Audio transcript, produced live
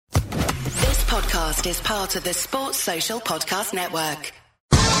podcast is part of the Sports Social Podcast Network.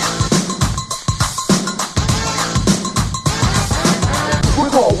 We're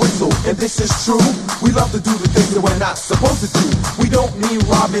called Whistle, and this is true. We love to do the things that we're not supposed to do. We don't mean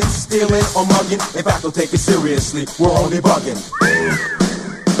robbing, stealing, or mugging. In fact, don't take it seriously. We're only bugging.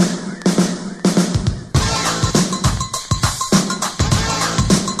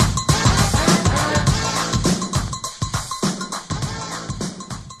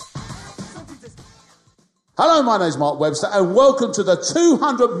 Hello, my name's Mark Webster, and welcome to the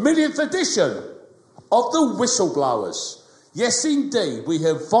 200 millionth edition of the Whistleblowers. Yes, indeed, we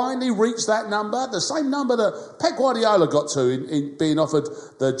have finally reached that number, the same number that Pep Guardiola got to in being offered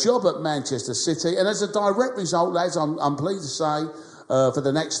the job at Manchester City. And as a direct result, lads, I'm pleased to say, for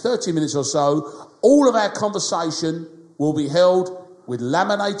the next 30 minutes or so, all of our conversation will be held with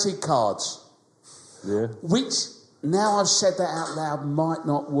laminated cards. Yeah. Which, now I've said that out loud, might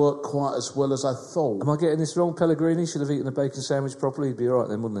not work quite as well as I thought. Am I getting this wrong? Pellegrini should have eaten a bacon sandwich properly. He'd be all right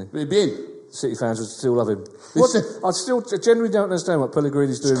then, wouldn't he? He'd be in. City fans would still love him. I still genuinely don't understand what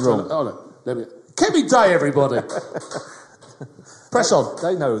Pellegrini's doing wrong. Hold on. Keep me day, everybody. Press on.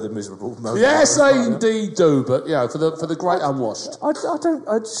 They know the miserable moment. Yes, they indeed do. But for the great unwashed,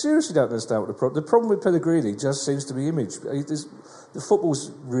 I seriously don't understand what the problem. The problem with Pellegrini just seems to be image. The football's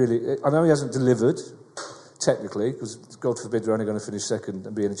really. I know he hasn't delivered technically, because God forbid we're only going to finish second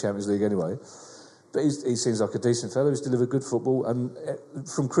and be in the Champions League anyway. But he seems like a decent fellow who's delivered good football, and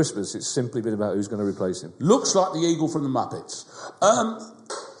from Christmas it's simply been about who's going to replace him. Looks like the eagle from the Muppets.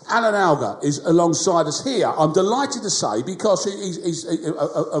 Alan Alga is alongside us here. I'm delighted to say, because he's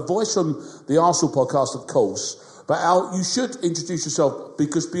a voice from the Arsenal podcast, of course. But Al, you should introduce yourself,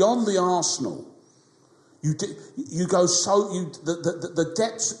 because beyond the Arsenal, you go the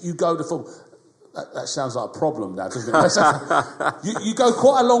depths you go to football. That sounds like a problem now, doesn't it? you go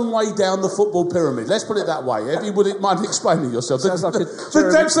quite a long way down the football pyramid. Let's put it that way. If you wouldn't mind explaining yourself.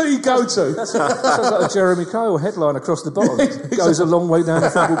 The depths that you go to. That sounds like a Jeremy Kyle headline across the bottom. Goes a long way down the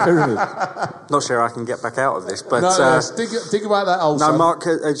football pyramid. Not sure I can get back out of this, but... think about that also. No, Mark,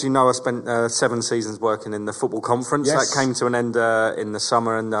 as you know, I spent 7 seasons working in the football conference. Yes. That came to an end in the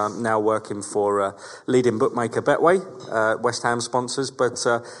summer, and now working for leading bookmaker Betway, West Ham sponsors, but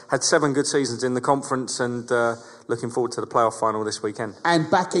had 7 good seasons in the conference, and looking forward to the playoff final this weekend. And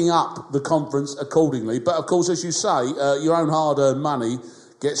backing up the conference accordingly. But of course, as you say, your own hard-earned money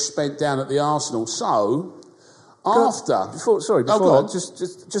gets spent down at the Arsenal. So, before that,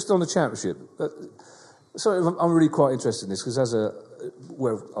 just on the Championship. I'm really quite interested in this, because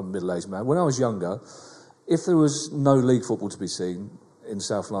I'm a middle-aged man. When I was younger, if there was no league football to be seen in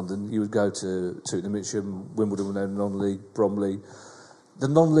South London, you would go to Tottenham, Mitcham, Wimbledon, then non-league, Bromley. The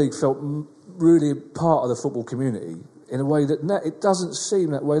non-league felt really part of the football community in a way that it doesn't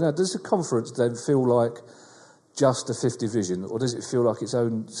seem that way now. Does the conference then feel like just a fifth division, or does it feel like its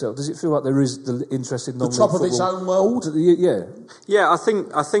own self? Does it feel like there is the interest in non-league the top football? of its own world? Yeah, I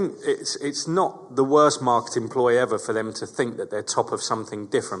think it's not the worst marketing ploy ever for them to think that they're top of something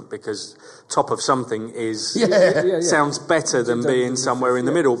different, because top of something is sounds better than being somewhere in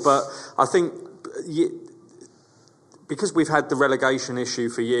the middle. But I think... because we've had the relegation issue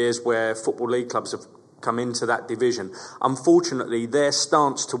for years, where Football League clubs have come into that division, unfortunately their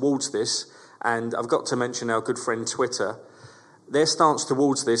stance towards this, and I've got to mention our good friend Twitter, their stance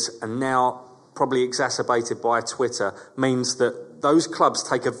towards this, and now probably exacerbated by Twitter, means that those clubs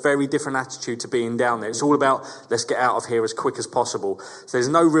take a very different attitude to being down there. It's all about, let's get out of here as quick as possible. So there's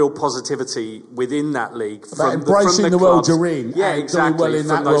no real positivity within that league. About embracing the world you're in. Yeah, exactly. Well in from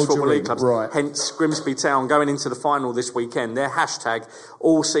that those world Football you're League in. clubs. Right. Hence, Grimsby Town going into the final this weekend, their hashtag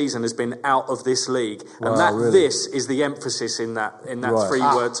all season has been out of this league. Wow, and really? This is the emphasis in that Right.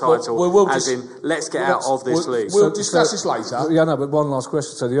 3-word title, let's get out of this league. We'll discuss this later. Yeah, no, but one last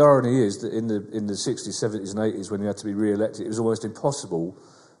question. So the irony is that in the 60s, 70s and 80s, when you had to be re-elected, it was almost impossible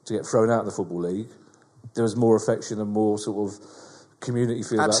to get thrown out of the Football League. There was more affection and more sort of community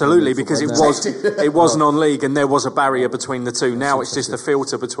feel. Absolutely, because it was non-league, and there was a barrier between the two. Now it's just a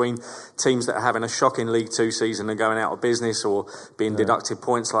filter between teams that are having a shocking League Two season and going out of business, or being deducted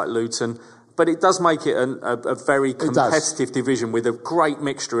points like Luton. But it does make it a very competitive division with a great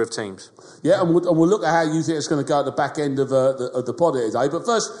mixture of teams. Yeah, and we'll look at how you think it's going to go at the back end of the pod here today. But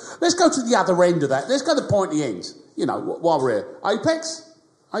first, let's go to the other end of that. Let's go to the pointy end. While we're here, Apex.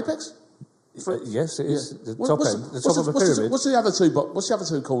 Yes, it is. The top end, the top of the pyramid. What's the other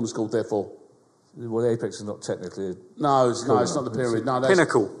two corners called, therefore? Well, the apex is not technically. No, it's not the pyramid. No, that's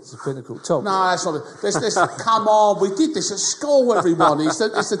Pinnacle. It's the pinnacle. Top. No, that's not it. There's come on, we did this at school, everyone. There's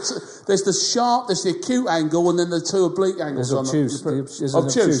the sharp, there's the acute angle, and then the two oblique angles. There's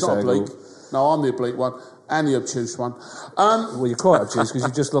obtuse, not oblique. No, I'm the oblique one, and the obtuse one. Well, you're quite obtuse because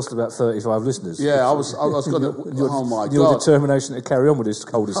you just lost about 35 listeners. Yeah, I was going to. Oh my God! Your determination to carry on with this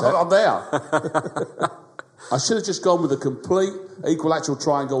cul-de-sac. I'm there. I should have just gone with a complete equilateral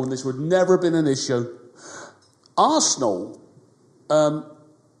triangle, and this would never have been an issue. Arsenal,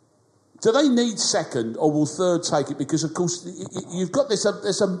 do they need second, or will third take it? Because of course you've got this.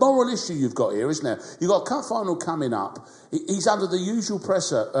 There's a moral issue you've got here, isn't there? You've got a cup final coming up. He's under the usual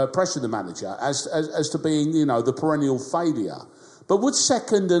pressure of the manager as to being, the perennial failure. But would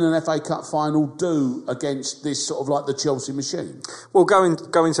second in an FA Cup final do against this sort of like the Chelsea machine? Well, going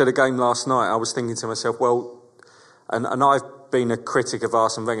to the game last night, I was thinking to myself, and I've been a critic of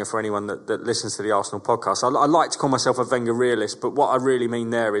Arsene Wenger for anyone that listens to the Arsenal podcast. I like to call myself a Wenger realist, but what I really mean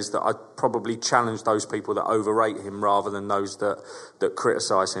there is that I probably challenge those people that overrate him rather than those that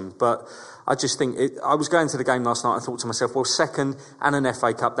criticise him. But I just think I was going to the game last night and thought to myself, well, second and an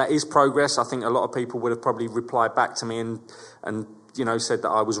FA Cup, that is progress. I think a lot of people would have probably replied back to me and said that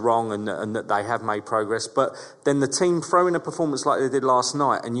I was wrong and that they have made progress. But then the team throw in a performance like they did last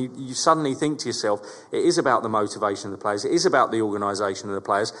night, and you suddenly think to yourself, it is about the motivation of the players, it is about the organisation of the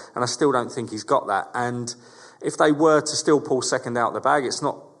players, and I still don't think he's got that. And if they were to still pull second out the bag, it's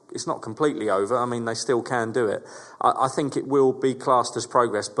not completely over. I mean, they still can do it. I think it will be classed as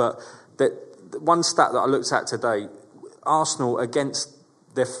progress. But one stat that I looked at today, Arsenal against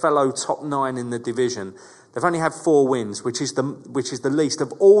their fellow top 9 in the division, they've only had 4 wins, which is the least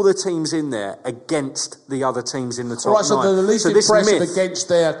of all the teams in there against the other teams in the top 9. So they're the least impressive against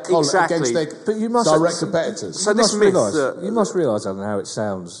their but you must direct competitors. So this myth, you must realise, Alan, how it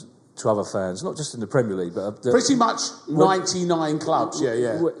sounds to other fans, not just in the Premier League, but pretty much 99 clubs.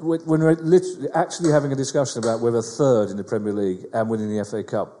 Yeah. When we're literally actually having a discussion about whether third in the Premier League and winning the FA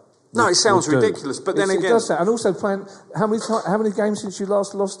Cup. No, it sounds ridiculous, but then again... It does sound, and also playing... How many games since you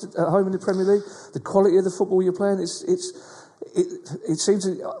last lost at home in the Premier League? The quality of the football you're playing, it seems...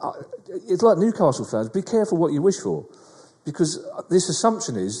 It's like Newcastle fans, be careful what you wish for. Because this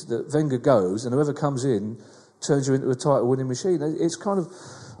assumption is that Wenger goes, and whoever comes in turns you into a title-winning machine. It's kind of...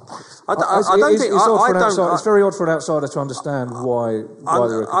 It's very odd for an outsider to understand why I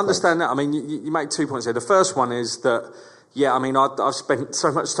understand that. I mean, you make 2 points here. The first one is that... Yeah, I mean, I've spent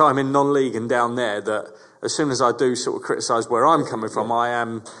so much time in non-league and down there that as soon as I do sort of criticise where I'm coming from, I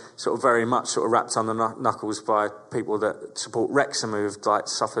am sort of very much sort of wrapped on the knuckles by people that support Wrexham who've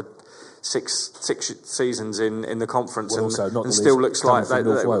suffered six seasons in the conference and still looks like they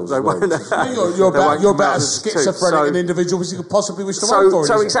won't. You're about as schizophrenic an individual as you could possibly wish to work for.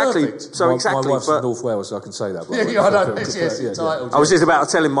 So exactly. My wife's from North Wales, so I can say that. I know. I was just about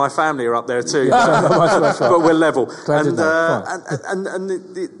to tell him my family are up there too, but we're level. And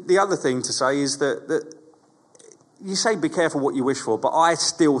the other thing to say is that you say be careful what you wish for, but I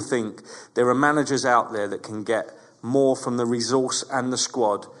still think there are managers out there that can get more from the resource and the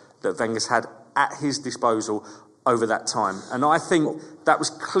squad that Wenger's had at his disposal over that time. And I think that was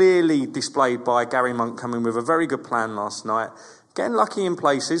clearly displayed by Gary Monk coming with a very good plan last night, getting lucky in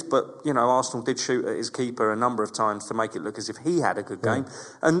places, but, Arsenal did shoot at his keeper a number of times to make it look as if he had a good game,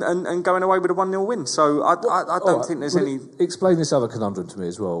 and going away with a 1-0 win. So I don't think there's any... Explain this other conundrum to me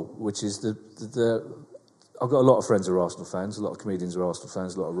as well, which is I've got a lot of friends who are Arsenal fans, a lot of comedians who are Arsenal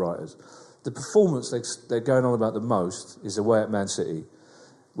fans, a lot of writers. The performance they're going on about the most is away at Man City,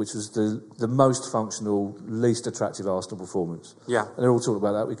 which was the most functional, least attractive Arsenal performance. Yeah. And they're all talking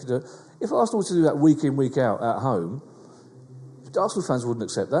about that. We could do, if Arsenal were to do that week in, week out at home, Arsenal fans wouldn't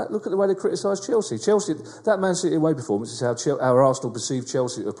accept that. Look at the way they criticise Chelsea. That Man City away performance is how Arsenal perceived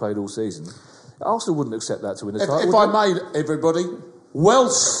Chelsea to have played all season. Arsenal wouldn't accept that to win the title. If I may, everybody,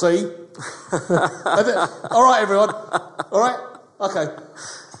 Chelsea. All right, everyone. All right? Okay.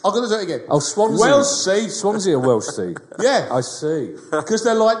 I'm going to do it again. Oh, Swansea. Swansea or Welsh Sea? Yeah. I see. Because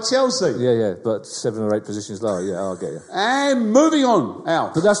they're like Chelsea. Yeah, but 7 or 8 positions lower. Yeah, I'll get you. And moving on, Al.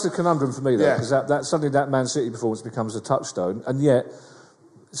 But that's the conundrum for me, though, because suddenly that Man City performance becomes a touchstone, and yet...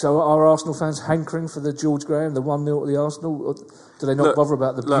 So are Arsenal fans hankering for the George Graham, the 1-0 at the Arsenal? Or do they not bother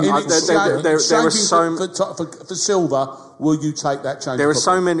about the... For Silva, will you take that change? There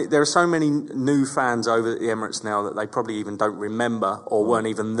are so many new fans over at the Emirates now that they probably even don't remember or weren't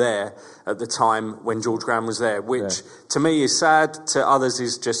even there at the time when George Graham was there, which to me is sad, to others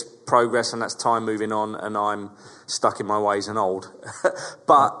is just progress, and that's time moving on, and I'm stuck in my ways and old.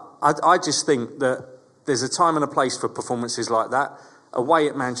 But I just think that there's a time and a place for performances like that. away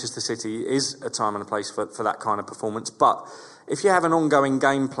at Manchester City is a time and a place for that kind of performance. But if you have an ongoing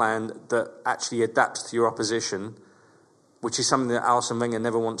game plan that actually adapts to your opposition, which is something that Arsene Wenger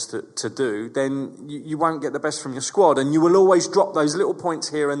never wants to do, then you won't get the best from your squad, and you will always drop those little points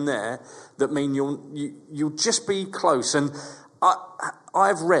here and there that mean you'll just be close. And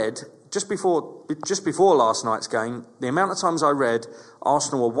I've read just before last night's game, the amount of times I read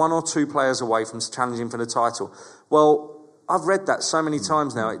Arsenal were 1 or 2 players away from challenging for the title. Well, I've read that so many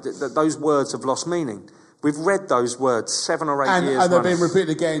times now that those words have lost meaning. We've read those words 7 or 8 years. And they've been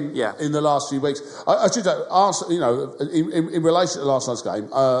repeated again in the last few weeks. I should ask, in relation to last night's game,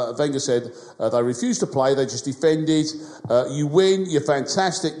 Wenger said they refused to play, they just defended. You win, you're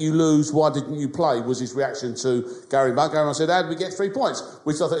fantastic, you lose, why didn't you play? Was his reaction to Gary Monk. Gary Monk said, how did we get 3 points?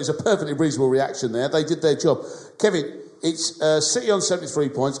 Which I thought is a perfectly reasonable reaction there. They did their job. Kevin, it's City on 73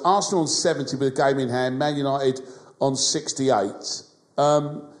 points, Arsenal on 70 with a game in hand, Man United on 68.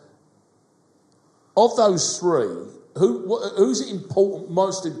 Of those 3, who's it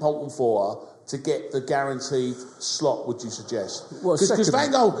most important for to get the guaranteed slot, would you suggest? Because Van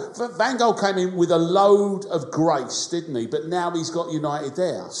Gaal came in with a load of grace, didn't he? But now he's got United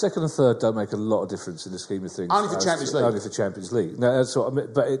there. Second and third don't make a lot of difference in the scheme of things. Only for Champions League. Only for Champions League. No, that's what I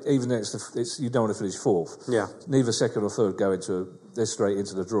mean. But even then, you don't want to finish 4th. Yeah. Neither second or third go they're straight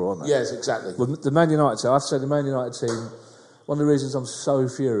into the draw, aren't they? Yes, exactly. Well, the Man United team, I have to say the Man United team, one of the reasons I'm so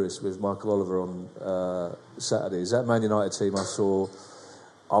furious with Michael Oliver on Saturday is that Man United team I saw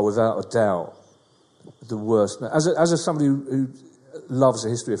are without a doubt the worst. As somebody who loves the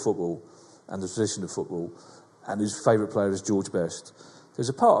history of football and the tradition of football, and whose favourite player is George Best, there's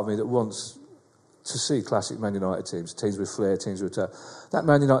a part of me that wants to see classic Man United teams with flair, teams with attack. That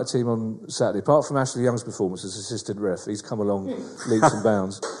Man United team on Saturday, apart from Ashley Young's performance as assistant ref, he's come along leaps and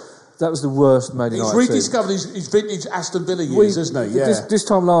bounds. That was the worst Man United team. He's rediscovered his vintage Aston Villa years, isn't he? Yeah. This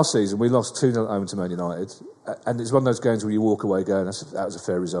time last season, we lost 2-0 at home to Man United, and it's one of those games where you walk away going, that was a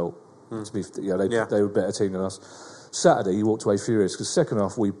fair result. They were a better team than us. Saturday, you walked away furious, because second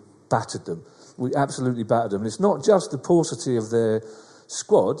half, we battered them. We absolutely battered them. And it's not just the paucity of their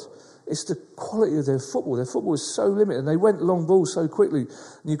squad, it's the quality of their football. Their football was so limited, and they went long balls so quickly,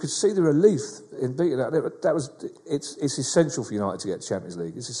 and you could see the relief in beating that. It's essential for United to get to Champions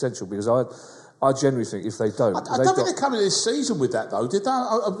League. It's essential, because I genuinely think if they don't... I don't think they're coming this season with that, though.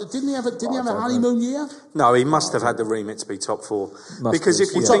 Didn't he have a honeymoon year? No, he must have had the remit to be top 4. Because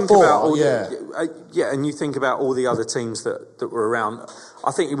if you think about all and you think about all the other teams that were around,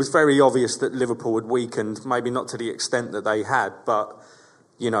 I think it was very obvious that Liverpool had weakened, maybe not to the extent that they had, but...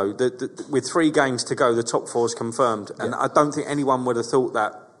 with 3 games to go, the top 4 is confirmed, and I don't think anyone would have thought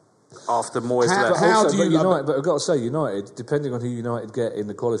that after Moyes left. But I've got to say, United, depending on who United get in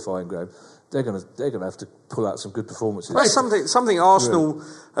the qualifying game, they're going to have to pull out some good performances. That's something Arsenal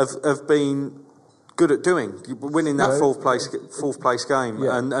have been good at doing, winning that fourth place game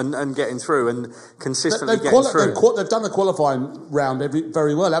and getting through and consistently getting through. They've done the qualifying round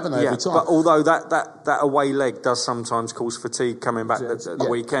very well, haven't they? Every time. But although that away leg does sometimes cause fatigue coming back at the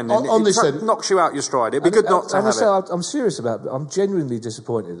weekend, and it knocks you out your stride. It'd be good not to have it. I'm serious about it. I'm genuinely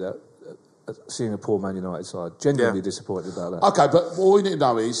disappointed at seeing a poor Man United side. Genuinely disappointed about that. Okay, but what we need to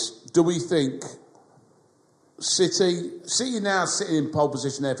know is, do we think City now sitting in pole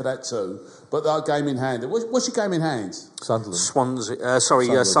position there for that too, but that game in hand. What's your game in hand? Sunderland.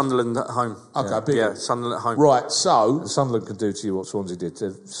 Sunderland at home. Okay, Sunderland at home. Right, so... And Sunderland can do to you what Swansea did.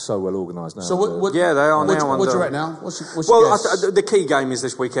 They're so well organised now. So they are now. What do you reckon now? What's your guess? The key game is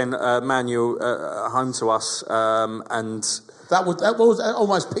this weekend. Man U at home to us, and... That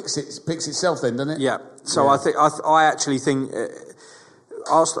almost picks itself then, doesn't it? Yeah. So I actually think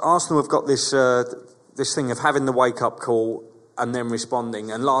Arsenal have got this thing of having the wake-up call and then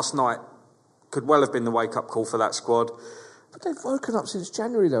responding. And last night could well have been the wake-up call for that squad. But they've woken up since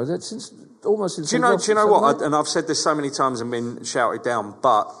January, though. Since. Do you know what? And I've said this so many times and been shouted down,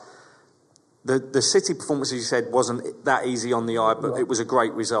 but the City performance, as you said, wasn't that easy on the eye, but it was a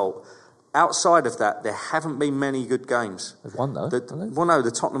great result. Outside of that, there haven't been many good games. They've won, though.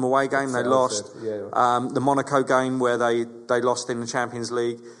 The Tottenham away game, they lost. The Monaco game where they lost in the Champions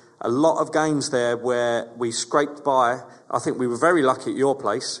League. A lot of games there where we scraped by. I think we were very lucky at your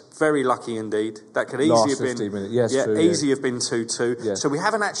place. Very lucky indeed. That could easily have been... 15 minutes. Yes, true, easily have been 2-2. Yeah. So we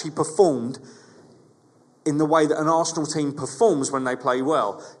haven't actually performed in the way that an Arsenal team performs when they play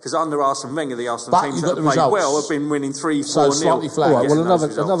well. Because under Arsene Wenger, the Arsenal teams that have played well have been winning 3-4-0. So slightly flat. Right, well,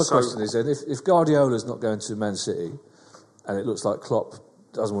 another question is then, if Guardiola's not going to Man City, and it looks like Klopp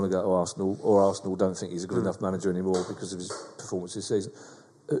doesn't want to go to Arsenal, or Arsenal don't think he's a good enough manager anymore because of his performance this season,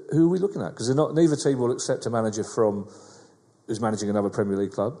 who are we looking at? Because neither team will accept a manager from who's managing another Premier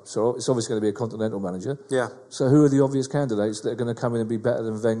League club, so it's obviously going to be a continental manager. Yeah. So who are the obvious candidates that are going to come in and be better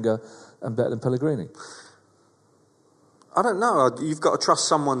than Wenger and better than Pellegrini? I don't know. You've got to trust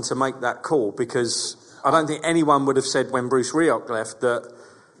someone to make that call, because I don't think anyone would have said when Bruce Rioch left that,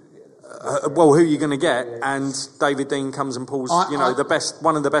 who are you going to get? And David Dein comes and pulls,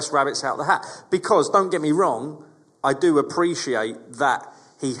 one of the best rabbits out of the hat. Because, don't get me wrong, I do appreciate that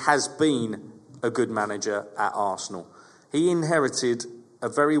he has been a good manager at Arsenal. He inherited a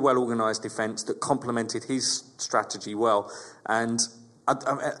very well-organised defence that complemented his strategy well. And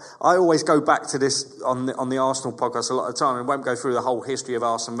I always go back to this on the Arsenal podcast a lot of the time, and won't go through the whole history of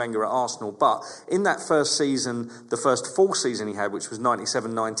Arsene Wenger at Arsenal. But in that first season, the first full season he had, which was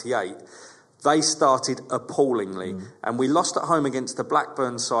 97-98, they started appallingly. And we lost at home against the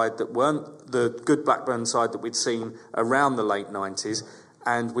Blackburn side that weren't the good Blackburn side that we'd seen around the late 90s.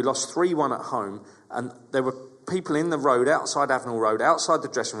 And we lost 3-1 at home. And there were people in the road, outside Avenel Road, outside the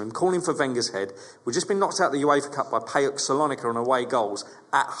dressing room, calling for Wenger's head. We'd just been knocked out of the UEFA Cup by PAOK Salonika on away goals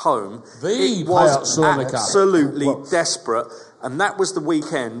at home. It was absolutely desperate. And that was the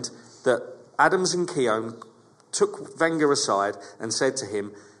weekend that Adams and Keown took Wenger aside and said to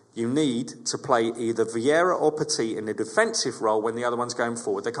him, you need to play either Vieira or Petit in a defensive role when the other one's going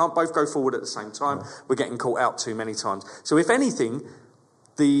forward. They can't both go forward at the same time. We're getting caught out too many times. So if anything,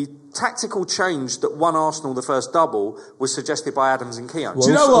 the tactical change that won Arsenal the first double was suggested by Adams and Keown. Do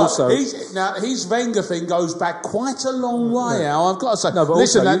you know what? His Wenger thing goes back quite a long way, Al. I've got to say. No, but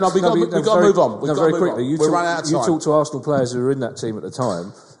listen, we've got to move on. Very quickly, we're running out of time. You talk to Arsenal players who were in that team at the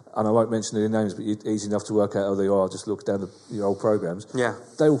time, and I won't mention their names, but it's easy enough to work out who they are. Just look down your old programmes. Yeah.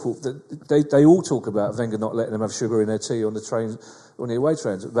 They all talk about Wenger not letting them have sugar in their tea on the train, on the away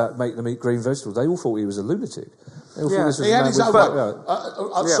trains, about making them eat green vegetables. They all thought he was a lunatic. They all thought this was he had his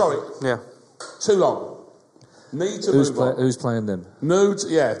own. Sorry. Yeah. Too long. Need to move on. Who's playing them? Too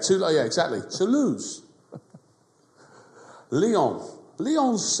long. Yeah, exactly. Toulouse.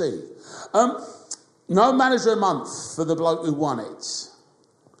 Lyon C. No manager a month for the bloke who won it.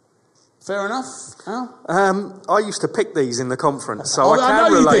 Fair enough, Al? I used to pick these in the conference, so I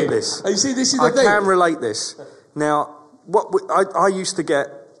can relate this. You see, this is the thing. I can relate this. Now, I used to get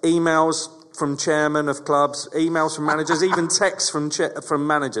emails from chairmen of clubs, emails from managers, even texts from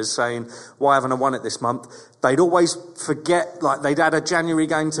managers saying, why haven't I won it this month? They'd always forget, like they'd add a January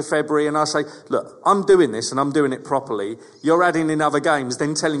game to February, and I say, look, I'm doing this and I'm doing it properly. You're adding in other games,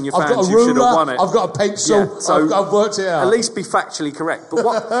 then telling your fans you should have won it. I've got a pencil, yeah, so I've worked it out. At least be factually correct. But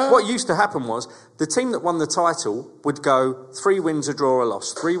what used to happen was, the team that won the title would go 3 wins, a draw, a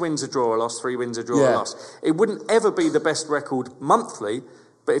loss, 3 wins, a draw, a loss, 3 wins, a draw, a loss. It wouldn't ever be the best record monthly,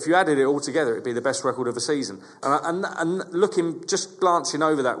 but if you added it all together, it'd be the best record of a season. And looking, just glancing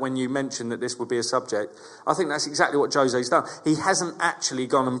over that when you mentioned that this would be a subject, I think that's exactly what Jose's done. He hasn't actually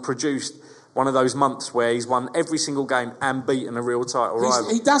gone and produced one of those months where he's won every single game and beaten a real title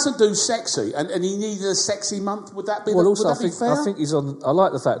rival. He doesn't do sexy, and he needed a sexy month. Would that be? Well, also, would that be fair? I think he's on. I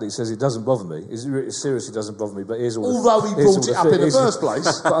like the fact that he says it doesn't bother me. It seriously doesn't bother me. But here's all. Although he brought it up in the first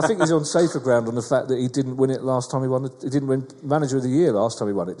place, but I think he's on safer ground on the fact that he didn't win it last time he won. He didn't win Manager of the Year last time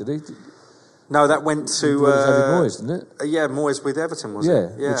he won it, did he? No, that went to Moyes, didn't it? Yeah, Moyes with Everton, wasn't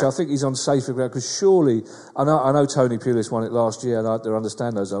it? Yeah, which I think he's on safer ground, because surely, I know Tony Pulis won it last year, and I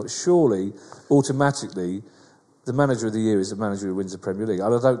understand those. Surely, automatically, the Manager of the Year is the manager who wins the Premier League. I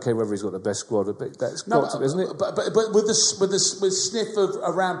don't care whether he's got the best squad, but that's got to, isn't it? But with sniff of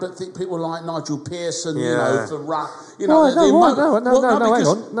around, but think people like Nigel Pearson, you know, for hang on.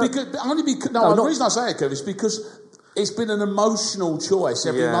 The reason I say it, Kev, is because it's been an emotional choice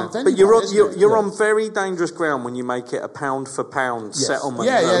every month. Anyway, but you're on very dangerous ground when you make it a pound for pound settlement.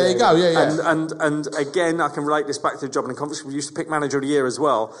 There you go. And again, I can relate this back to the job in the conference. We used to pick Manager of the Year as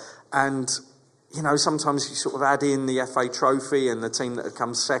well, and you know, sometimes you sort of add in the FA Trophy and the team that had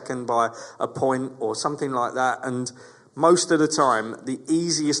come second by a point or something like that. And most of the time, the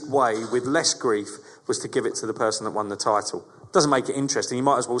easiest way with less grief was to give it to the person that won the title. Doesn't make it interesting. You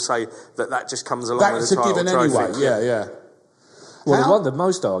might as well say that just comes along with the title trophy. That's a given anyway. Yeah. Well, the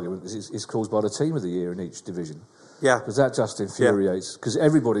most argument is caused by the Team of the Year in each division. Yeah, because that just infuriates. Because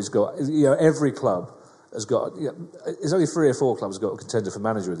everybody's got, every club has got. There's only 3 or 4 clubs got a contender for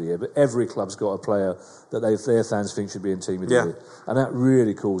Manager of the Year, but every club's got a player that their fans think should be in Team of the Year, and that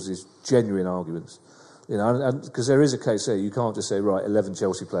really causes genuine arguments. You know, because there is a case there. You can't just say, right, 11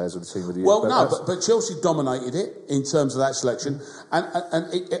 Chelsea players are the Team of the Year. Well, but Chelsea dominated it in terms of that selection. And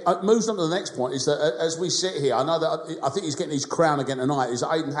it moves on to the next point, is that as we sit here, I know that I think he's getting his crown again tonight, is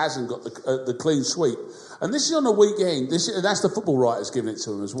Aiden Hazard got the clean sweep. And this is on a weekend. That's the football writers giving it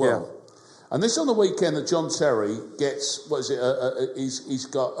to him as well. And this on the weekend that John Terry gets, what is it, he's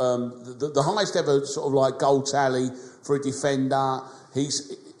got the highest ever sort of like goal tally for a defender. He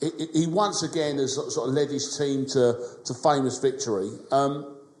once again has sort of led his team to famous victory.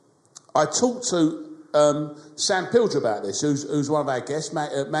 I talked to Sam Pilger about this, who's one of our guests,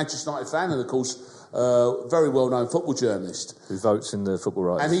 Manchester United fan, and of course, very well-known football journalist. Who votes in the Football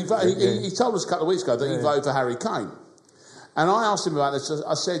Writers. And he told us a couple of weeks ago that he voted for Harry Kane. And I asked him about this.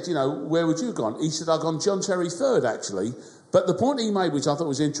 I said, where would you have gone? He said, I've gone John Terry third, actually. But the point he made, which I thought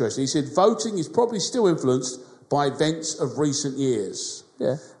was interesting, he said, voting is probably still influenced by events of recent years.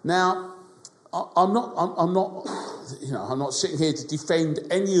 Yeah. Now, I'm not sitting here to defend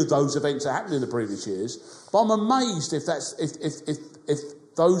any of those events that happened in the previous years, but I'm amazed if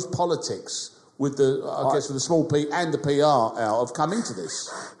those politics with with the small p and the PR out have come into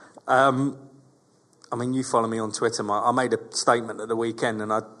this. I mean, you follow me on Twitter, Mike. I made a statement at the weekend,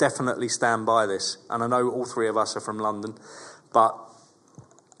 and I definitely stand by this. And I know all three of us are from London, but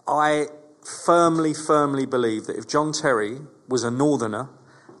I firmly believe that if John Terry was a northerner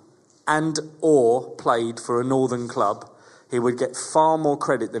and or played for a northern club, he would get far more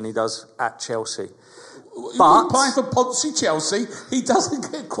credit than he does at Chelsea. But playing for Ponzi Chelsea, he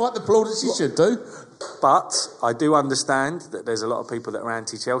doesn't get quite the plaudits he should do. But I do understand that there's a lot of people that are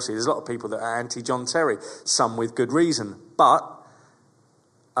anti-Chelsea. There's a lot of people that are anti-John Terry, some with good reason. But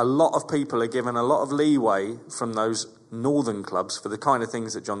a lot of people are given a lot of leeway from those northern clubs for the kind of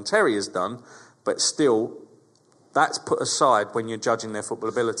things that John Terry has done, but still, that's put aside when you're judging their football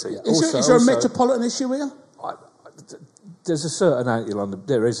ability. Yeah. Is there a metropolitan issue here? There's a certain anti-London.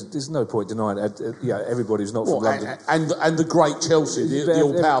 There's no point denying it. Everybody who's not from London, and the great Chelsea, the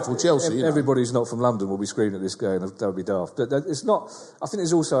all-powerful Chelsea. Everybody who's not from London will be screaming at this game. They'll be daft. But it's not. I think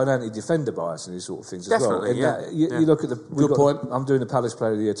there's also an anti-defender bias in these sort of things as well. Definitely, You look at the good point. I'm doing the Palace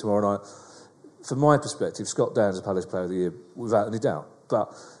Player of the Year tomorrow night. From my perspective, Scott Down's the Palace Player of the Year without any doubt.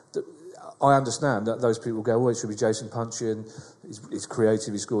 But I understand that those people go, well, it should be Jason Punchin. He's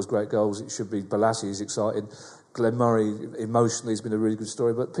creative. He scores great goals. It should be Balassi. He's exciting. Glenn Murray, emotionally, has been a really good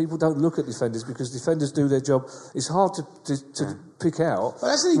story. But people don't look at defenders because defenders do their job. It's hard to pick out. But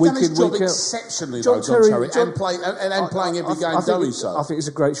hasn't he done his job exceptionally, John Terry, and playing every game doing so? I think it's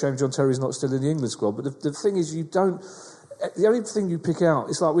a great shame John Terry's not still in the England squad. But the thing is, the only thing you pick out,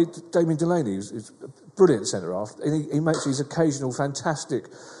 it's like with Damien Delaney, who's a brilliant centre-half, and he makes these occasional fantastic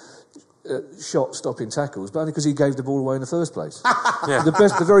shot-stopping tackles, but only because he gave the ball away in the first place.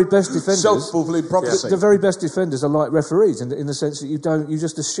 The very best defenders, self-fulfilling prophecy. The very best defenders are like referees in the sense that you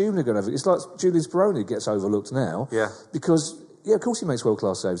just assume they're going to have it. It's like Julian Speroni gets overlooked now, because. Yeah, of course he makes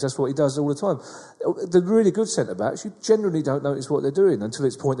world-class saves. That's what he does all the time. The really good centre-backs, you generally don't notice what they're doing until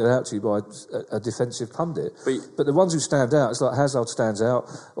it's pointed out to you by a defensive pundit. But the ones who stand out, it's like Hazard stands out,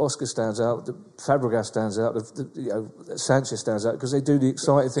 Oscar stands out, Fabregas stands out, Sanchez stands out, because they do the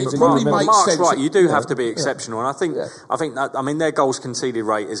exciting things. Mark's right, you do have to be exceptional. And I think that, I mean, their goals conceded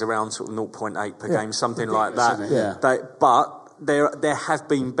rate is around sort of 0.8 per game, something like that. But there have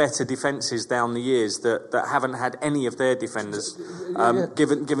been better defences down the years that haven't had any of their defenders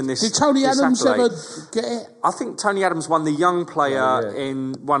given this. Did Tony Adams ever get it? I think Tony Adams won the young player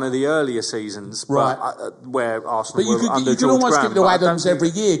in one of the earlier seasons, right? Where Arsenal were under George Graham. You could almost give it to Adams every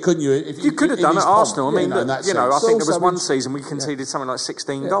year, couldn't you? You could have done it at Arsenal. I mean, I think there was one season we conceded something like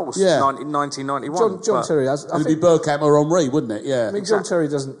 16 goals in 1991. John Terry has. It'd be Bergkamp or Henry, wouldn't it? Yeah. I mean, John Terry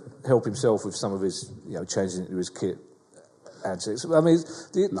doesn't help himself with some of his, changing into his kit. I mean,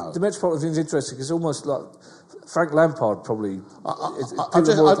 the Metropolitan thing's interesting. It's almost like Frank Lampard probably. I've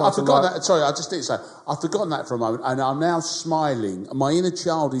forgotten that. Sorry, I just didn't say. I've forgotten that for a moment, and I'm now smiling. My inner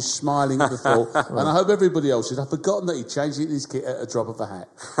child is smiling at the thought, and I hope everybody else is. I've forgotten that he changed his kit at a drop of a hat.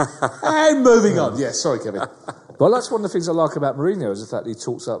 And moving on. Yes, sorry, Kevin. Well, that's one of the things I like about Mourinho is the fact that he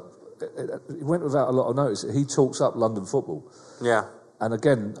talks up. He went without a lot of notice. He talks up London football. Yeah. And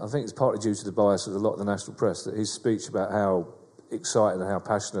again, I think it's partly due to the bias of a lot of the national press that his speech about how excited and how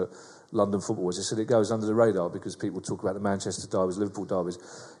passionate London football was, he said it goes under the radar because people talk about the Manchester derbies, Liverpool derbies.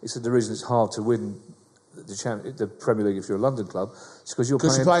 He said the reason it's hard to win the Premier League if you're a London club is because you're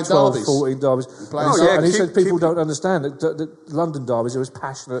playing 12, derbies. 14 derbies. And he said people don't understand that London derbies are as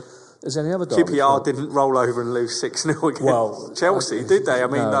passionate as any other derby. QPR didn't roll over and lose 6-0 against Chelsea, did they? I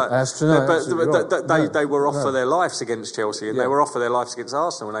mean, they were off for their lives against Chelsea, and they were off for their lives against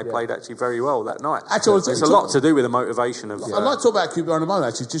Arsenal, and they played actually very well that night. Actually, there's a lot to do with the motivation of. I'd like to talk about QPR in a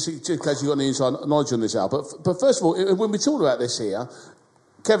moment, actually, just in case you've got any inside knowledge on this, Al. But first of all, when we talk about this here,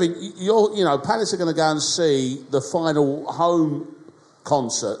 Kevin, Palace are going to go and see the final home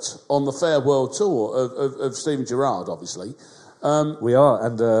concert on the farewell tour of Steven Gerrard, obviously. We are,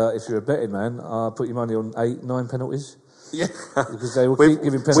 and if you're a betting man, put your money on 8-9 penalties. Yeah, because they will keep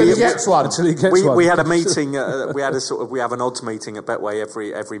giving penalties until he gets one. Until he gets one. We had a meeting. We have an odds meeting at Betway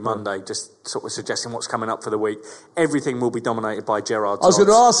every Monday, just sort of suggesting what's coming up for the week. Everything will be dominated by Gerrard's I was going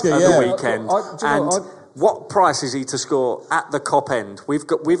to ask you, at yeah. the weekend. What price is he to score at the Cop End? We're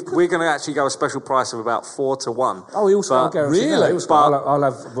going to actually go a special price of about 4 to 1. Oh, he also really? I'll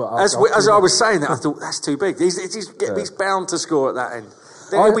have. As I was saying that, I thought that's too big. He's bound to score at that end.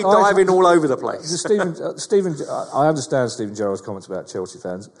 He'll be diving all over the place. Stephen, I understand Stephen Gerrard's comments about Chelsea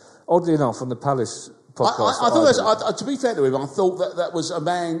fans. Oddly enough, on the Palace podcast, I thought to be fair to him, I thought that was a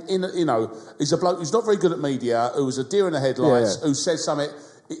man he's a bloke who's not very good at media, who was a deer in the headlights, who said something.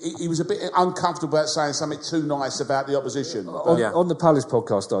 He was a bit uncomfortable about saying something too nice about the opposition. On the Palace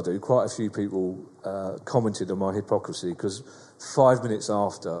podcast I do, quite a few people commented on my hypocrisy because 5 minutes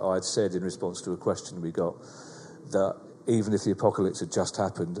after I had said in response to a question we got that even if the apocalypse had just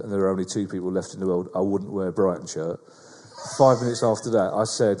happened and there were only 2 people left in the world, I wouldn't wear a Brighton shirt. 5 minutes after that, I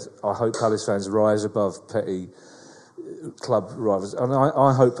said, I hope Palace fans rise above petty club rivals. And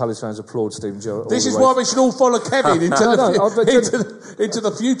I hope Palace fans applaud Stephen Gerrard. This is why we should all follow Kevin into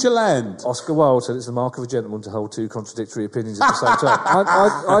the future land. Oscar Wilde said it's the mark of a gentleman to hold 2 contradictory opinions at the same time.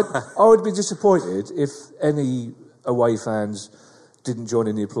 I would be disappointed if any away fans didn't join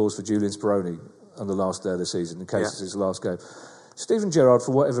in the applause for Julian Speroni on the last day of the season, in case it's his last game. Stephen Gerrard,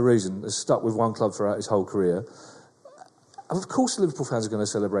 for whatever reason, has stuck with one club throughout his whole career. Of course, Liverpool fans are going to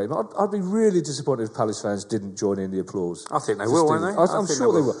celebrate him. I'd be really disappointed if Palace fans didn't join in the applause. I think they will, won't they? I'm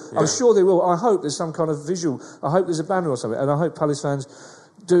sure they will. Yeah. I'm sure they will. I hope there's some kind of visual. I hope there's a banner or something, and I hope Palace fans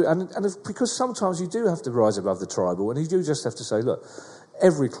do. And because sometimes you do have to rise above the tribal, and you do just have to say, look.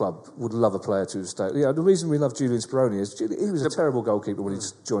 Every club would love a player to stay. The reason we love Julian Speroni is he was a terrible goalkeeper when he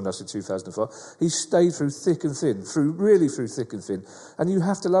joined us in 2005. He stayed through thick and thin, through thick and thin, and you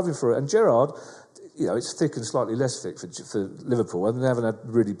have to love him for it. And Gerrard, it's thick and slightly less thick for Liverpool, and they haven't had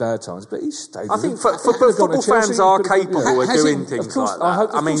really bad times, but he's stayed. I think football fans are capable of doing things like that.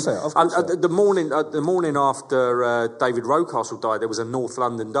 I mean, the morning after David Rocastle died, there was a North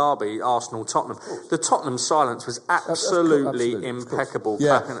London derby, Arsenal-Tottenham. The Tottenham silence was absolutely impeccable,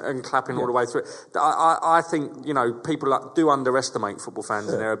 clapping all the way through. I think people do underestimate football fans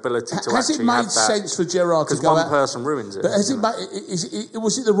and their ability to actually have that. Has it made sense for Gerrard to go because one person ruins it? But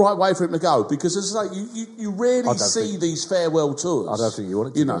was it the right way for him to go? Because as I say, you rarely see these farewell tours. I don't think you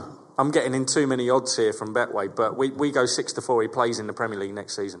want it to. I'm getting in too many odds here from Betway, but we go 6-4. He plays in the Premier League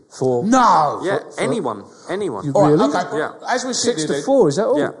next season. 4? No. Yeah, anyone. You really? Okay. Yeah. As we 6-4, is that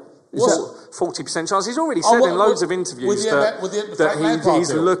all? Yeah. 40% chance. He's already said in loads of interviews that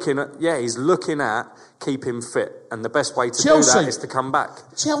he's looking at keeping fit, and the best way to do that is to come back.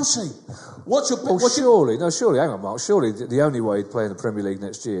 Chelsea. Surely, hang on, Mark. Surely the only way he'd play in the Premier League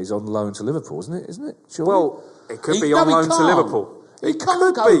next year is on loan to Liverpool, isn't it? Surely? Well, it could be on loan to Liverpool. He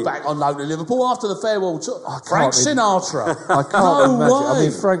can't go back on loan to Liverpool after the farewell tour. Frank Sinatra. I can't imagine. Way. I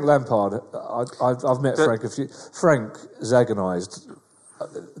mean, Frank Lampard. I've met Frank a few. Frank agonised.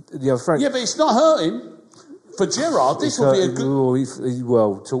 Frank. Yeah, but it's not hurting. For Gerrard, this will be a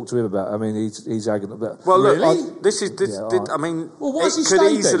good... talk to him about it. I mean, he's agonised. Well, look, really? I mean,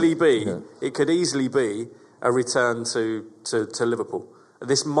 it could easily be a return to Liverpool.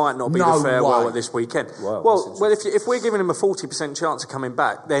 This might not be the farewell at this weekend. Well, if we're giving him a 40% chance of coming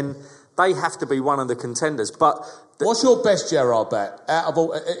back, then they have to be one of the contenders. But what's your best Gerrard bet out of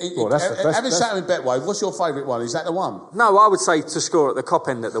all? Having sat in Betway, what's your favourite one? Is that the one? No, I would say to score at the Cop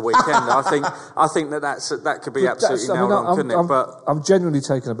End at the weekend. I think that could be absolutely nailed on, couldn't it? But I'm genuinely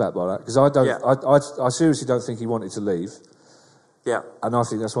taken aback by that because I seriously don't think he wanted to leave. Yeah, and I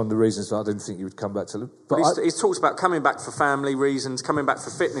think that's one of the reasons that I didn't think he would come back to. But he's talks about coming back for family reasons, coming back for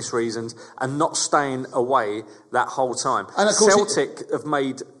fitness reasons, and not staying away that whole time. And of course Celtic have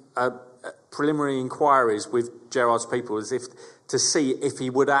made preliminary inquiries with Gerrard's people as if to see if he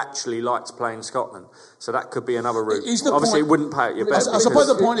would actually like to play in Scotland. So that could be another route. Obviously, it wouldn't pay at your bet. I suppose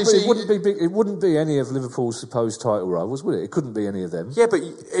the point is... It wouldn't be any of Liverpool's supposed title rivals, would it? It couldn't be any of them. Yeah, but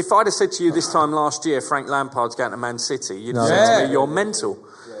if I'd have said to you this time last year, Frank Lampard's going to Man City, you'd have said to me, you're mental.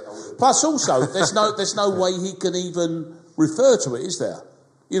 Plus, also, there's no way he can even refer to it, is there?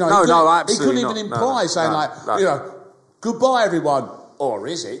 Absolutely he couldn't even imply goodbye, everyone. Or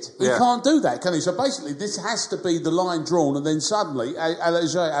is it? He can't do that, can he? So basically, this has to be the line drawn, and then suddenly,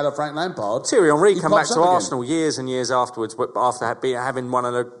 out of Frank Lampard, Thierry Henry come back to Arsenal years and years afterwards, after having one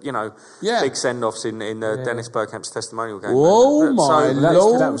of the big send-offs in Dennis Bergkamp's testimonial game. Oh my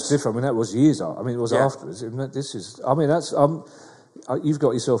Lord! That was different. I mean, that was years. I mean, it was afterwards. This is. I mean, that's. you've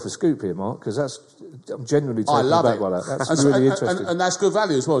got yourself a scoop here, Mark, because I'm genuinely I taken love aback it. by that. That's really interesting. And that's good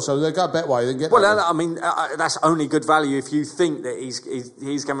value as well. So they go Betway, then get. Well, that I mean, that's only good value if you think that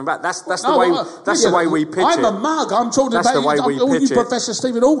he's coming back. That's the No, way. well, That's the way we pitch I'm it. a mug. I'm talking That's about the way we all pitch you it. Professor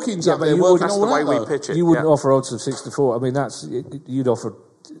Stephen Hawkins up but there you working would- That's all the way that. we though. pitch it. You wouldn't yeah. offer odds of 6 to 4. I mean, you'd offer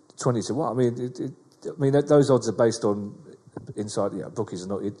 20 to 1. I mean, those odds are based on inside. Yeah, bookies are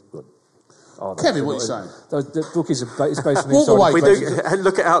not. Kevin, what are you saying? The bookies are it's based on Walk inside. away, We Kevin. do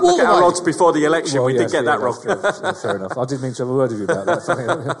look at our Walk away. odds before the election. Well, we yes, did get that wrong. that's fair enough. I didn't mean to have a word with you about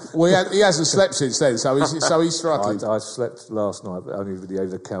that. Well, he hasn't slept since then, so he's struggling. I slept last night, but only with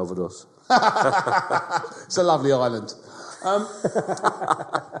the Calvados. It's a lovely island.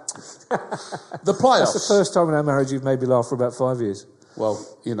 The playoffs. That's the first time in our marriage you've made me laugh for about 5 years. Well,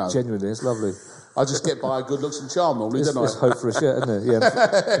 you know, Genuinely, it's lovely. I just get by good looks and charm, normally, don't There's I? hope for a shirt, isn't there?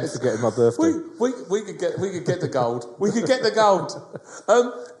 Yeah, I'm forgetting my birthday. We could get the gold. We could get the gold.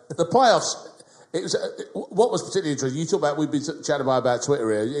 The playoffs. It was what was particularly interesting. You talk about we've been chatting about Twitter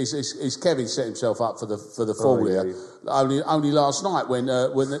here. Is Kevin set himself up for the fall yeah. here? Only last night when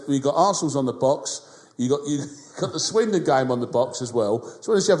we got Arsenal's on the box. You got the Swindon game on the box as well.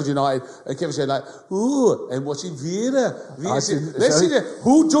 So when Sheffield United, and Kevin said like, "Ooh, and watching Vieira. Let's see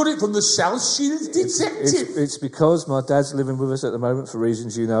who done it from the South Shield detective." It's because my dad's living with us at the moment for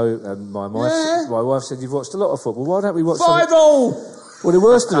reasons you know, and my wife said you've watched a lot of football. Why don't we watch 5-0. Well, the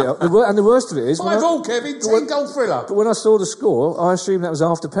worst of it is 5-0, Kevin. 10-goal thriller. But when I saw the score, I assumed that was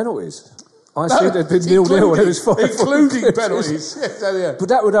after penalties. I assumed it had been 0-0 and it was 5-4. Including penalties. Yeah. But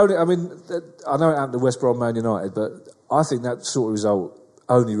that would only, I mean, I know it happened to West Brom Man United, but I think that sort of result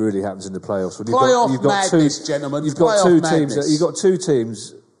only really happens in the playoffs. When Playoff madness, gentlemen. You've got two madness. teams. You've got two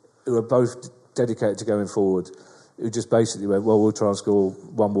teams who are both dedicated to going forward, who just basically went, well, we'll try and score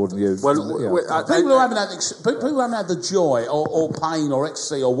one more than you. Well, people who haven't had the joy or pain or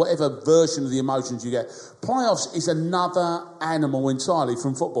ecstasy or whatever version of the emotions you get, playoffs is another animal entirely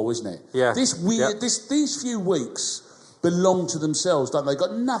from football, isn't it? Yeah. These few weeks belong to themselves, don't they?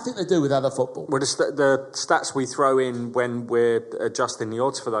 Got nothing to do with other football. Well, the stats we throw in when we're adjusting the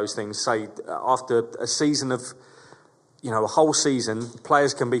odds for those things say after a season of, a whole season,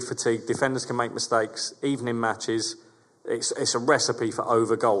 players can be fatigued, defenders can make mistakes, evening matches. It's a recipe for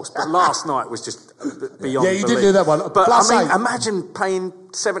over goals. But last night was just beyond Yeah, you belief. did do that one. But Plus I mean, 8. imagine paying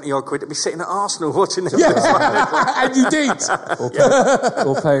 70 odd quid to be sitting at Arsenal watching them. Yeah, and you did.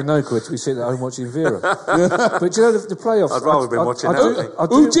 Or paying no quid to be sitting at home watching Vieira. But you know, the playoffs... I'd rather have been watching that.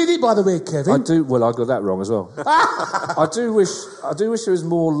 Who did it, by the way, Kevin? Well, I got that wrong as well. I do wish there was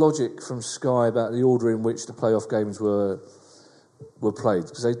more logic from Sky about the order in which the playoff games were played,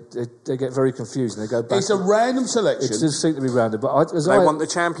 because they get very confused and they go back. It's a random selection. It does seem to be random, but They want the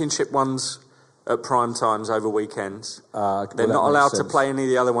championship ones at prime times over weekends. They're not allowed to play any of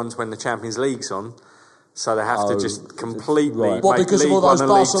the other ones when the Champions League's on. So they have to just completely right. What, make because of League all those 1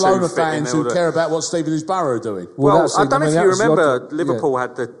 and League 2 Barcelona fit fans in who order. care about what Stephen Barrow are doing? Well, I don't know if you remember, that was Liverpool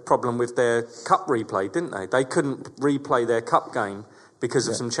had the problem with their cup replay, didn't they? They couldn't replay their cup game because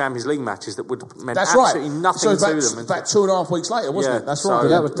of some Champions League matches that would meant That's right. absolutely nothing so to them. About 2.5 weeks later, wasn't Yeah, it? That's so-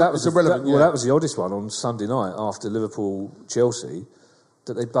 right. But that was irrelevant. that was the oddest one on Sunday night after Liverpool-Chelsea,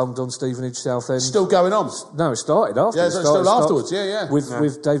 that they bummed on Stevenage Southend. Still going on. No, it started after. Yeah, so still afterwards. Yeah.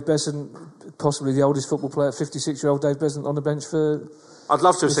 With Dave Besant, possibly the oldest football player, 56-year-old Dave Besant on the bench for... I'd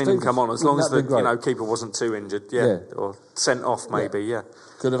love to have seen him Stevens. come on, as long as That'd the been great. keeper wasn't too injured, Yeah. or sent off maybe, yeah.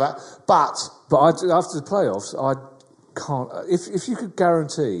 Could have had. But After the playoffs, I can't... If you could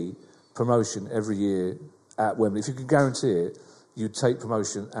guarantee promotion every year at Wembley, if you could guarantee it, you'd take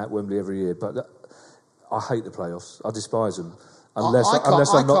promotion at Wembley every year. But I hate the playoffs. I despise them.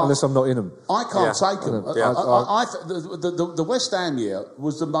 Unless I'm not in them. I can't Yeah. take them. Yeah. The West Ham year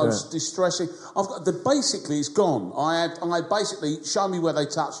was the most distressing. Basically, it's gone. I basically show me where they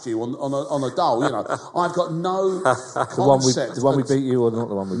touched you on a dole. I've got no concept. The one we beat you, or not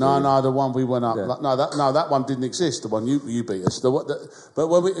the one we beat you? No, the one we went up. Yeah. That one didn't exist. The one you beat us. But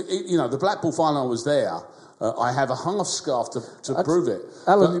when the Blackpool final was there. I have a half scarf to prove it.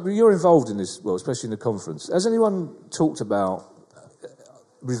 Alan, you're involved in this, well, especially in the conference. Has anyone talked about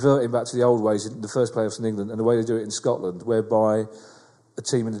reverting back to the old ways in the first playoffs in England and the way they do it in Scotland, whereby a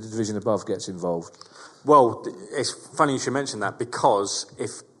team in the division above gets involved? Well, it's funny you should mention that, because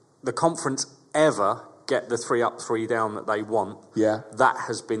if the conference ever get the 3 up, 3 down that they want, that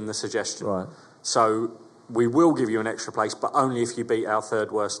has been the suggestion. Right. So we will give you an extra place, but only if you beat our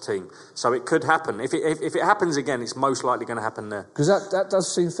third worst team. So it could happen. If it happens again, it's most likely going to happen there. Because that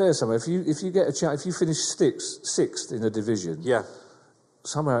does seem fair somewhere. If you get a chance, if you finish sixth in a division,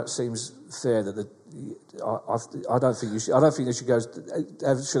 somehow it seems fair that I don't think you should. I don't think they should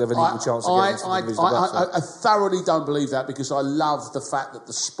should have an equal chance of getting I thoroughly don't believe that, because I love the fact that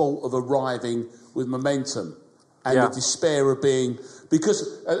the sport of arriving with momentum and the despair of being, because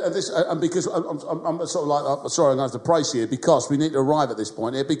because I'm sort of like, sorry, I'm going to have to praise you, because we need to arrive at this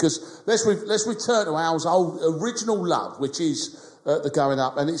point here, because let's return to our old original love, which is the going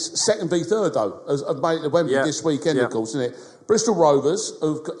up, and it's second v third though, as made it at Wembley this weekend, of course, isn't it? Bristol Rovers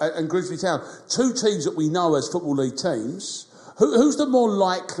and Grimsby Town, two teams that we know as Football League teams. Who's the more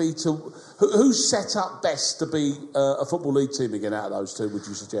likely to? Who's set up best to be a Football League team again out of those two, would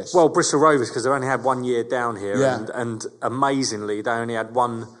you suggest? Well, Bristol Rovers, because they only had 1 year down here, and amazingly, they only had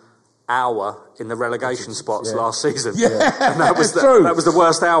 1 hour in the relegation spots last season. Yeah, and that was true. That was the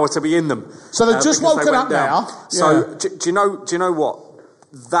worst hour to be in them. So they've just woken up now. So do you know what?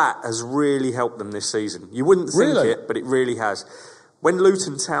 That has really helped them this season. You wouldn't think it, but it really has. When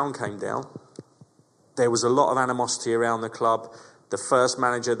Luton Town came down, there was a lot of animosity around the club. The first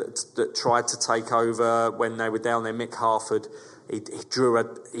manager that tried to take over when they were down there, Mick Harford, he drew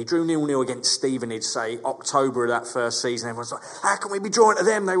 0-0 against Stevenage, say October of that first season. Everyone's like, how can we be drawing to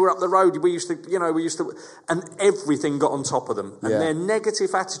them? They were up the road. We used to, and everything got on top of them. And their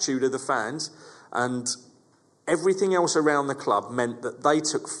negative attitude of the fans and everything else around the club meant that they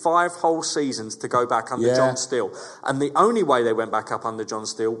took 5 whole seasons to go back under John Still. And the only way they went back up under John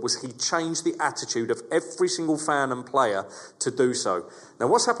Still was he changed the attitude of every single fan and player to do so. Now,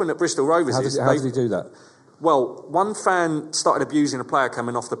 what's happened at Bristol Rovers How did he do that? Well, one fan started abusing a player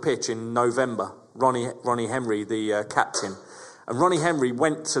coming off the pitch in November, Ronnie Henry, the captain. And Ronnie Henry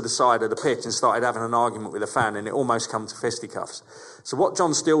went to the side of the pitch and started having an argument with a fan, and it almost come to fisticuffs. So what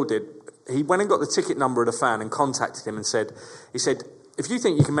John Still did, he went and got the ticket number of the fan and contacted him and said, if you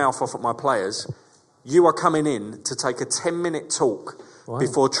think you can mouth off at my players, you are coming in to take a 10-minute talk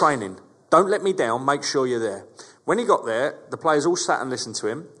before training. Don't let me down, make sure you're there. When he got there, the players all sat and listened to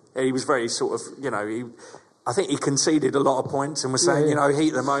him. He was very sort of, I think he conceded a lot of points and was saying, heat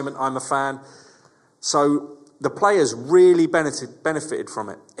of the moment, I'm a fan. So the players really benefited from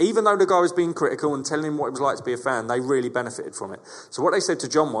it. Even though the guy was being critical and telling him what it was like to be a fan, they really benefited from it. So what they said to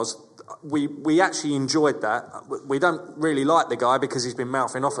John was, we actually enjoyed that. We don't really like the guy because he's been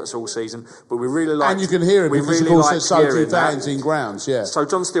mouthing off at us all season, but we really like. And you can hear him because really of course there's so few fans in grounds. Yeah. So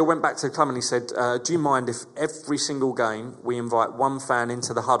John Still went back to the club and he said, "Do you mind if every single game we invite one fan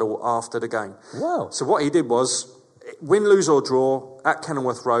into the huddle after the game?" Wow. So what he did was, win, lose or draw at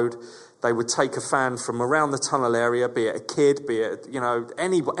Kenilworth Road, they would take a fan from around the tunnel area, be it a kid, be it,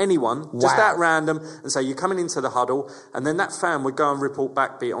 anyone, just at random, and say, you're coming into the huddle, and then that fan would go and report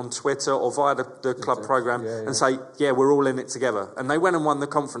back, be it on Twitter or via the club programme, and say, we're all in it together. And they went and won the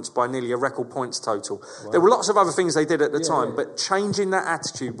conference by nearly a record points total. Wow. There were lots of other things they did at the time, but changing that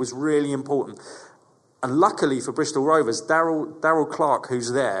attitude was really important. And luckily for Bristol Rovers, Darryl Clark,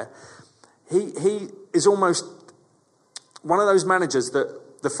 who's there, he is almost one of those managers that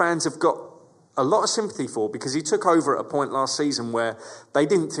the fans have got a lot of sympathy for, because he took over at a point last season where they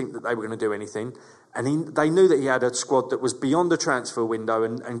didn't think that they were going to do anything, and they knew that he had a squad that was beyond the transfer window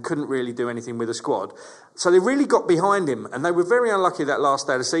and couldn't really do anything with the squad. So they really got behind him, and they were very unlucky that last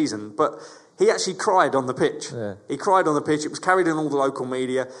day of the season, but he actually cried on the pitch. Yeah. He cried on the pitch. It was carried in all the local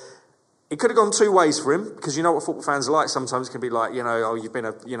media. It could have gone two ways for him, because you know what football fans are like. Sometimes it can be like, you've been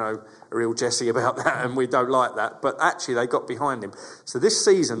a real Jesse about that, and we don't like that. But actually, they got behind him. So this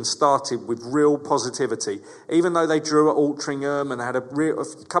season started with real positivity. Even though they drew at Altrincham and had a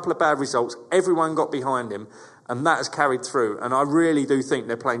couple of bad results, everyone got behind him, and that has carried through. And I really do think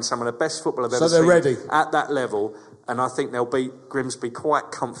they're playing some of the best football I've ever seen. So they're ready at that level, and I think they'll beat Grimsby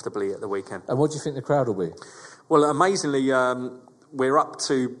quite comfortably at the weekend. And what do you think the crowd will be? Well, amazingly, we're up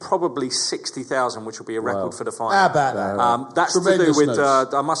to probably 60,000, which will be a record for the final. How about that? That's tremendous to do with.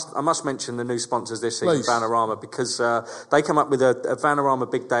 I must mention the new sponsors this season, Vanarama, because they come up with a Vanarama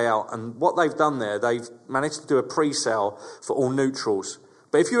Big Day Out, and what they've done there, they've managed to do a pre-sale for all neutrals.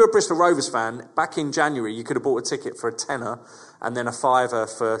 But if you're a Bristol Rovers fan, back in January, you could have bought a ticket for a tenner and then a fiver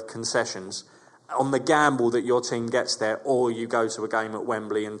for concessions, on the gamble that your team gets there, or you go to a game at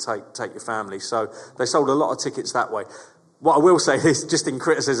Wembley and take your family. So they sold a lot of tickets that way. What I will say is, just in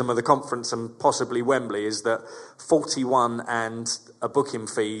criticism of the conference and possibly Wembley, is that 41 and a booking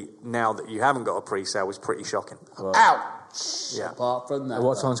fee now that you haven't got a pre-sale is pretty shocking. Ouch! Yeah. Apart from that,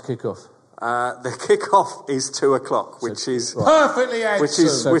 what time's kick-off? The kick-off is 2:00, which is perfectly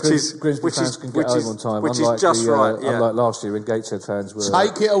answered. Grimsby fans can get home on time, which is just right. Unlike last year when Gateshead fans were.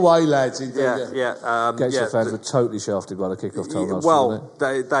 Take it away, lads. Gateshead fans were totally shafted by the kick-off time last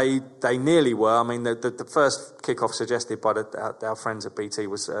year. They nearly were. I mean, the first kick-off suggested by our friends at BT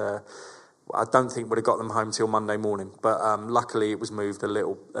was. I don't think would have got them home till Monday morning, but luckily it was moved a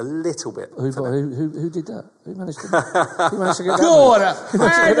little bit. Who did that? Who managed to get that?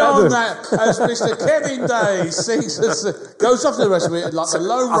 Hang on that, as Mr. Kevin Day goes off to the rest of it like a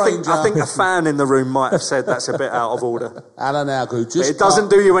Lone Ranger. I think a fan in the room might have said that's a bit out of order. Alan Algo, it doesn't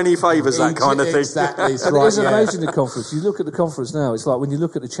do you any favours, that kind of thing. Exactly, it's right, isn't amazing, the conference. You look at the conference now, it's like when you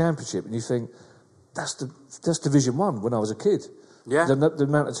look at the Championship and you think, that's Division 1 when I was a kid. Yeah. The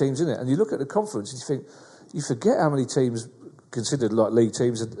amount of teams in it. And you look at the conference and you think, you forget how many teams considered like league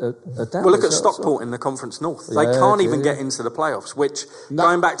teams are down. Well, look at Stockport in the Conference North. They can't even get into the playoffs, which,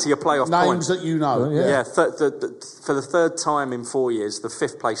 going back to your playoff names point, that you know. For the third time in 4 years, the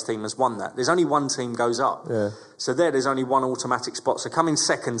fifth place team has won that. There's only one team goes up. Yeah. So there's only one automatic spot. So coming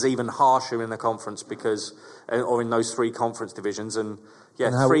second's even harsher in the conference or in those three conference divisions. And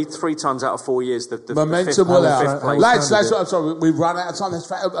three times out of 4 years, the momentum will out. Lads, I'm sorry, we've run out of time.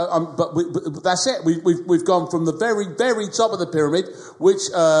 But that's it. We've gone from the very, very top of the pyramid,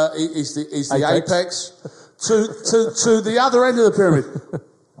 which is the apex, to the other end of the pyramid,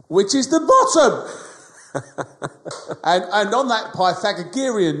 which is the bottom. and on that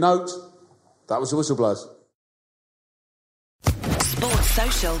Pythagorean note, that was the Whistleblowers. Sports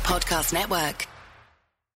Social Podcast Network.